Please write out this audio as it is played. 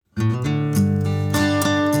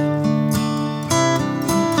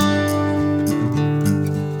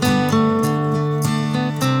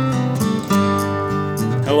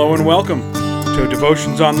and welcome to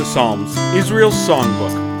Devotions on the Psalms, Israel's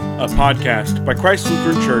Songbook, a podcast by Christ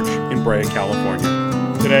Lutheran Church in Brea, California.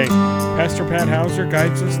 Today, Pastor Pat Hauser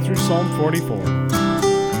guides us through Psalm 44.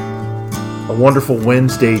 A wonderful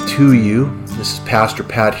Wednesday to you. This is Pastor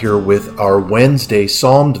Pat here with our Wednesday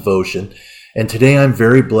Psalm devotion, and today I'm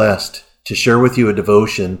very blessed to share with you a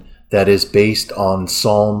devotion that is based on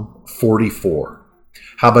Psalm 44.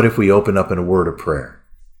 How about if we open up in a word of prayer?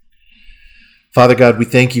 Father God, we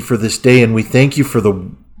thank you for this day, and we thank you for the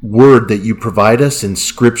word that you provide us in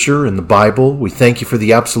Scripture, in the Bible. We thank you for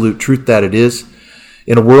the absolute truth that it is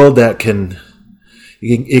in a world that can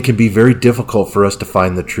be very difficult for us to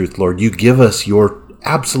find the truth, Lord. You give us your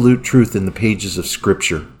absolute truth in the pages of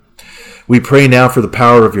Scripture. We pray now for the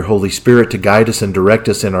power of your Holy Spirit to guide us and direct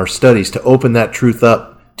us in our studies, to open that truth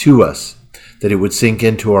up to us, that it would sink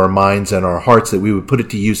into our minds and our hearts, that we would put it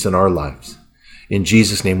to use in our lives. In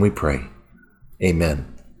Jesus' name we pray.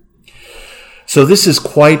 Amen. So this is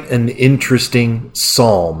quite an interesting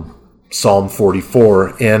psalm, Psalm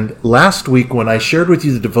 44. And last week when I shared with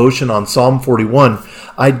you the devotion on Psalm 41,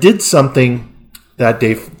 I did something that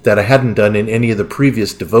day that I hadn't done in any of the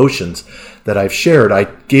previous devotions that I've shared. I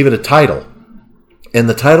gave it a title. And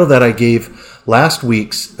the title that I gave last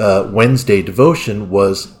week's Wednesday devotion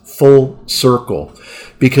was Full Circle,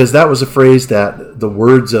 because that was a phrase that the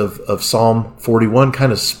words of Psalm 41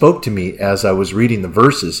 kind of spoke to me as I was reading the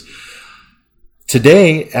verses.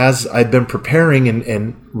 Today, as I've been preparing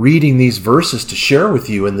and reading these verses to share with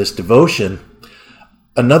you in this devotion,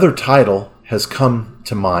 another title has come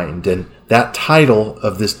to mind, and that title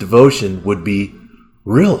of this devotion would be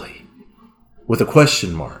Really? With a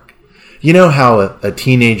question mark. You know how a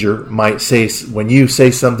teenager might say, when you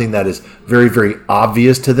say something that is very, very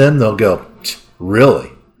obvious to them, they'll go,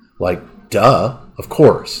 really? Like, duh, of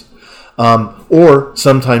course. Or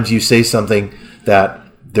sometimes you say something that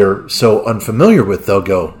they're so unfamiliar with, they'll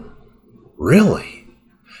go, really?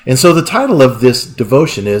 And so the title of this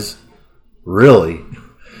devotion is Really?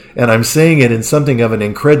 And I'm saying it in something of an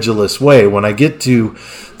incredulous way. When I get to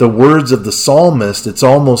the words of the psalmist, it's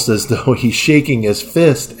almost as though he's shaking his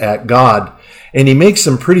fist at God, and he makes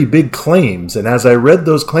some pretty big claims. And as I read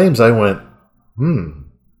those claims, I went,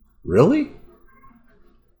 really?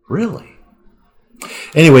 Really?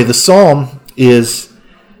 Anyway, the psalm is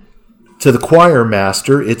to the choir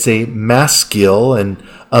master. It's a maskil, and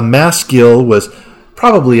a maskil was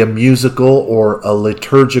probably a musical or a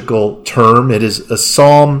liturgical term. It is a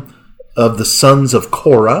psalm of the sons of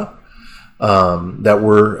Korah that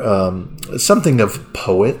were something of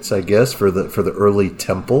poets, I guess, for the early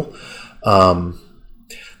temple. The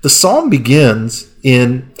psalm begins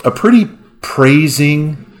in a pretty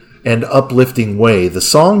praising and uplifting way. The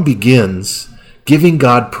song begins giving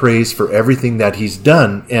God praise for everything that he's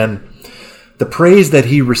done, and the praise that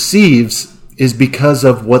he receives is because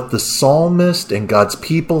of what the psalmist and God's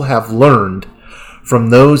people have learned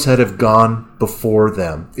from those that have gone before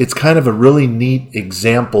them. It's kind of a really neat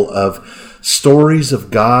example of stories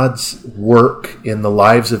of God's work in the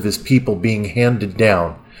lives of his people being handed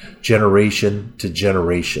down generation to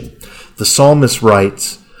generation. The psalmist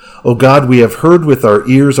writes, O God, we have heard with our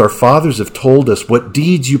ears, our fathers have told us what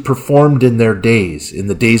deeds you performed in their days, in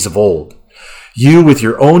the days of old. You with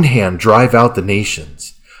your own hand drive out the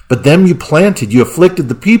nations. But them you planted, you afflicted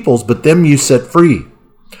the peoples, but them you set free.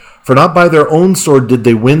 For not by their own sword did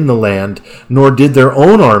they win the land, nor did their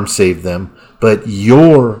own arm save them, but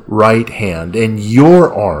your right hand and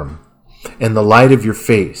your arm and the light of your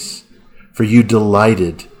face, for you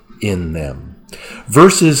delighted in them.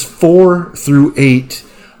 Verses 4 through 8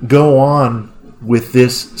 go on with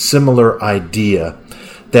this similar idea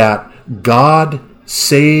that God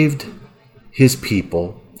saved his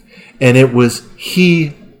people, and it was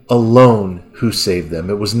he alone who saved them.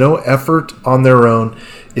 It was no effort on their own.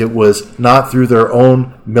 It was not through their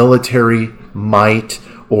own military might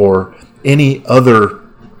or any other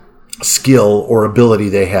skill or ability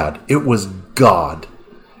they had. It was God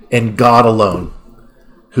and God alone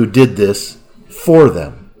who did this for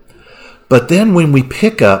them. But then when we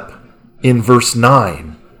pick up in verse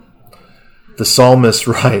 9, the psalmist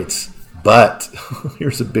writes, but,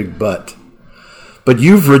 here's a big but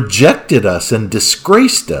you've rejected us and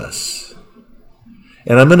disgraced us.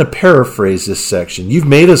 And I'm going to paraphrase this section. You've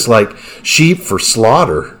made us like sheep for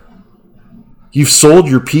slaughter. You've sold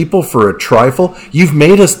your people for a trifle. You've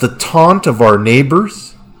made us the taunt of our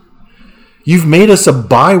neighbors. You've made us a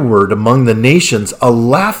byword among the nations, a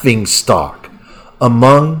laughing stock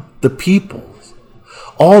among the peoples.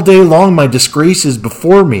 All day long my disgrace is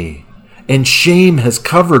before me, and shame has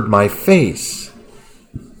covered my face.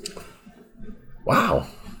 Wow.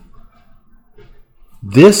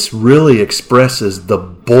 This really expresses the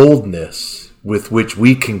boldness with which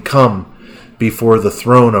we can come before the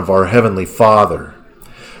throne of our Heavenly Father.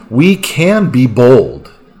 We can be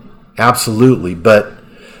bold, absolutely, but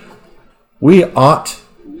we ought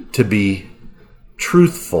to be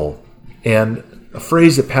truthful. And a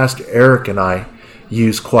phrase that Pastor Eric and I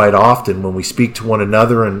use quite often when we speak to one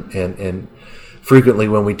another and frequently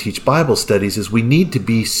when we teach Bible studies is we need to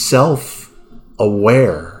be self-aware.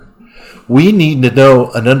 We need to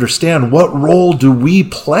know and understand what role do we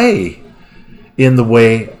play in the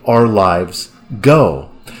way our lives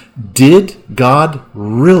go. Did God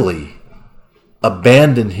really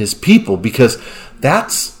abandon his people? Because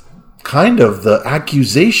that's kind of the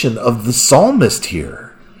accusation of the psalmist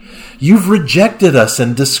here. You've rejected us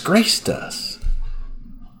and disgraced us.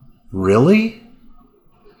 Really?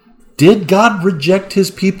 Did God reject his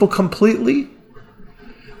people completely?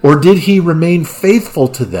 Or did he remain faithful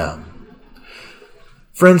to them?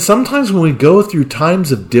 Friends, sometimes when we go through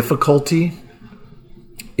times of difficulty,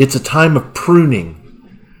 it's a time of pruning.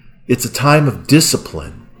 It's a time of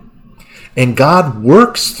discipline. And God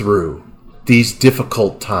works through these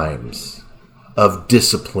difficult times of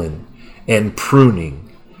discipline and pruning.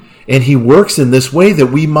 And he works in this way that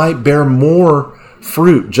we might bear more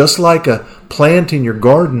fruit, just like a plant in your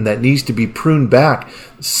garden that needs to be pruned back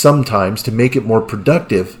sometimes to make it more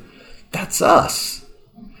productive. That's us.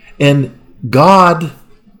 And God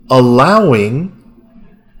allowing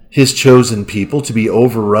his chosen people to be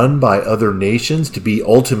overrun by other nations, to be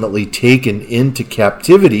ultimately taken into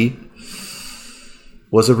captivity,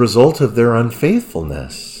 was a result of their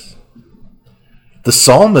unfaithfulness. The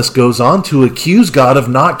psalmist goes on to accuse God of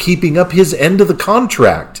not keeping up his end of the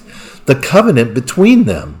contract, the covenant between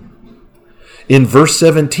them. In verse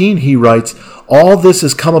 17, he writes, "All this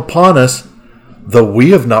has come upon us, though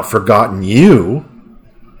we have not forgotten you,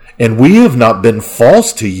 and we have not been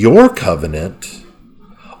false to your covenant.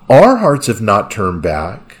 Our hearts have not turned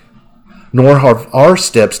back, nor have our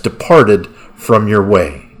steps departed from your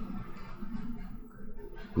way."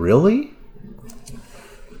 Really?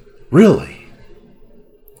 Really?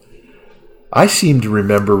 I seem to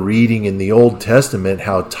remember reading in the Old Testament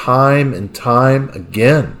how time and time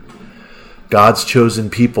again God's chosen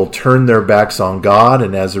people turned their backs on God,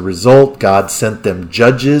 and as a result, God sent them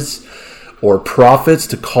judges or prophets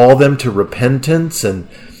to call them to repentance, and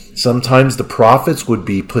sometimes the prophets would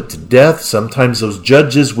be put to death. Sometimes those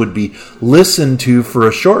judges would be listened to for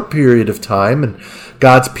a short period of time, and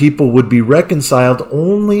God's people would be reconciled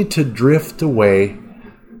only to drift away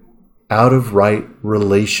out of right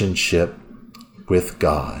relationship with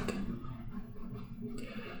God.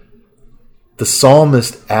 The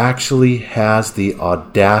psalmist actually has the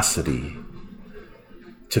audacity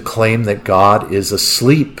to claim that God is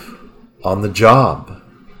asleep on the job.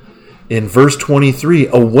 In verse 23,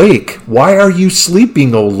 "Awake, why are you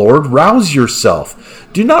sleeping, O Lord? Rouse yourself.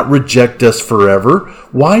 Do not reject us forever.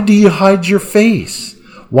 Why do you hide your face?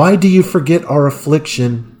 Why do you forget our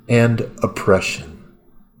affliction and oppression?"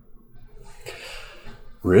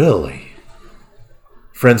 Really?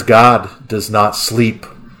 Friends, God does not sleep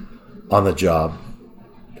on the job.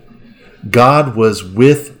 God was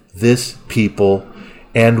with this people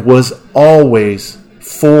and was always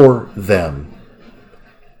for them,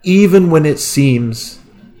 even when it seems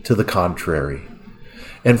to the contrary.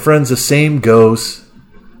 And friends, the same goes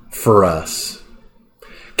for us.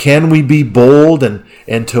 Can we be bold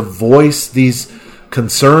and to voice these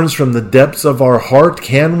concerns from the depths of our heart?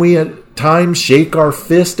 Can we at times shake our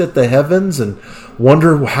fist at the heavens and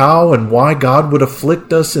wonder how and why God would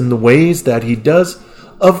afflict us in the ways that he does?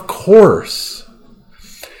 Of course.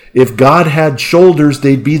 If God had shoulders,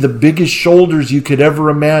 they'd be the biggest shoulders you could ever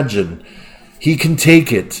imagine. He can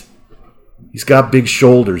take it. He's got big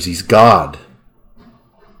shoulders. He's God.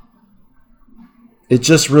 It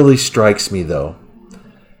just really strikes me, though,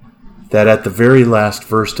 that at the very last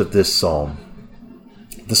verse of this psalm,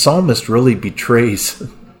 the psalmist really betrays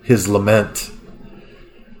his lament.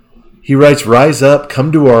 He writes, "Rise up,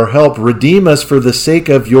 come to our help, redeem us for the sake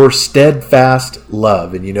of your steadfast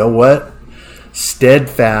love." And you know what?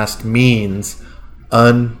 Steadfast means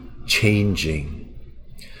unchanging.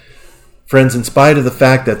 Friends, in spite of the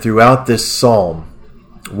fact that throughout this psalm,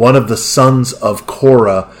 one of the sons of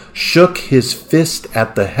Korah shook his fist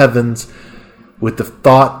at the heavens with the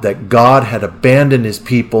thought that God had abandoned his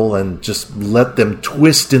people and just let them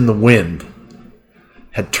twist in the wind,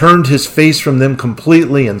 had turned his face from them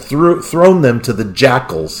completely and thrown them to the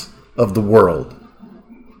jackals of the world.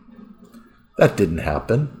 That didn't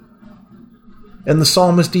happen. And the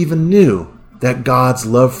psalmist even knew that God's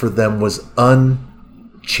love for them was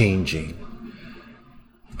unchanging.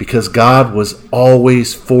 because God was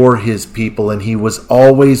always for his people and he was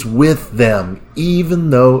always with them, even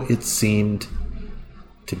though it seemed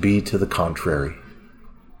to be to the contrary.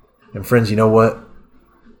 And friends, you know what?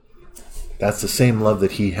 That's the same love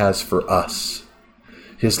that he has for us.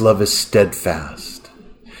 His love is steadfast.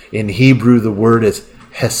 In Hebrew, the word is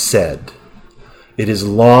hesed. It is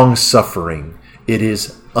long-suffering. It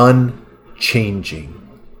is unchanging.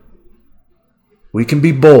 We can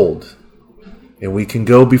be bold, and we can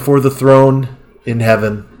go before the throne in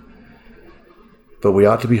heaven, but we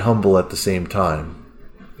ought to be humble at the same time.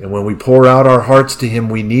 And when we pour out our hearts to him,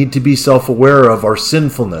 we need to be self-aware of our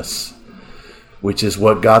sinfulness, which is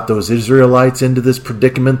what got those Israelites into this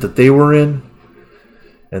predicament that they were in.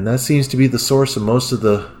 And that seems to be the source of most of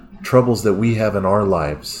the troubles that we have in our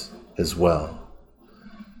lives as well.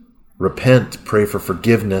 Repent, pray for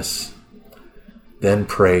forgiveness, then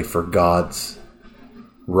pray for God's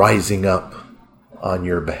rising up on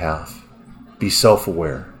your behalf. Be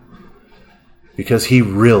self-aware, because he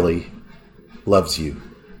really loves you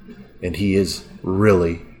and he is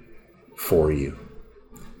really for you.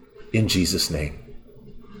 In Jesus' name,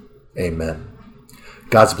 amen.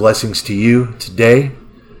 God's blessings to you today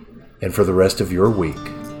and for the rest of your week.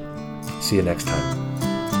 See you next time.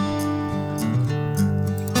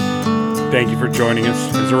 Thank you for joining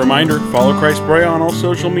us. As a reminder, follow Christ Brea on all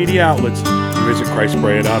social media outlets and visit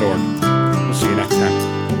christbrea.org.